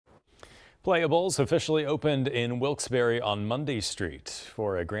Playa Bowls officially opened in Wilkes-Barre on Monday Street.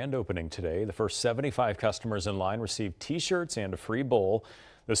 For a grand opening today, the first 75 customers in line received t-shirts and a free bowl.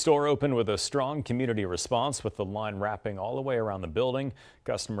 The store opened with a strong community response, with the line wrapping all the way around the building.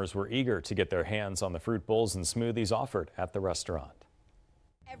 Customers were eager to get their hands on the fruit bowls and smoothies offered at the restaurant.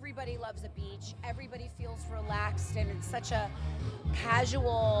 Everybody loves the beach. Everybody feels relaxed, and it's such a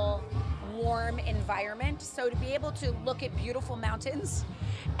casual, warm environment. So to be able to look at beautiful mountains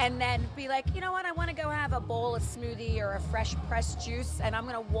and then be like, you know what, I want to go have a bowl of smoothie or a fresh pressed juice, and I'm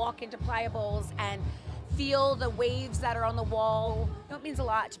going to walk into Playa Bowls and feel the waves that are on the wall. You know, it means a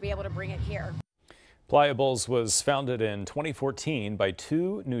lot to be able to bring it here. Playa Bowls was founded in 2014 by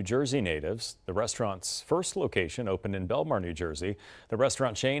two New Jersey natives. The restaurant's first location opened in Belmar, New Jersey. The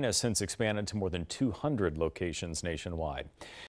restaurant chain has since expanded to more than 200 locations nationwide.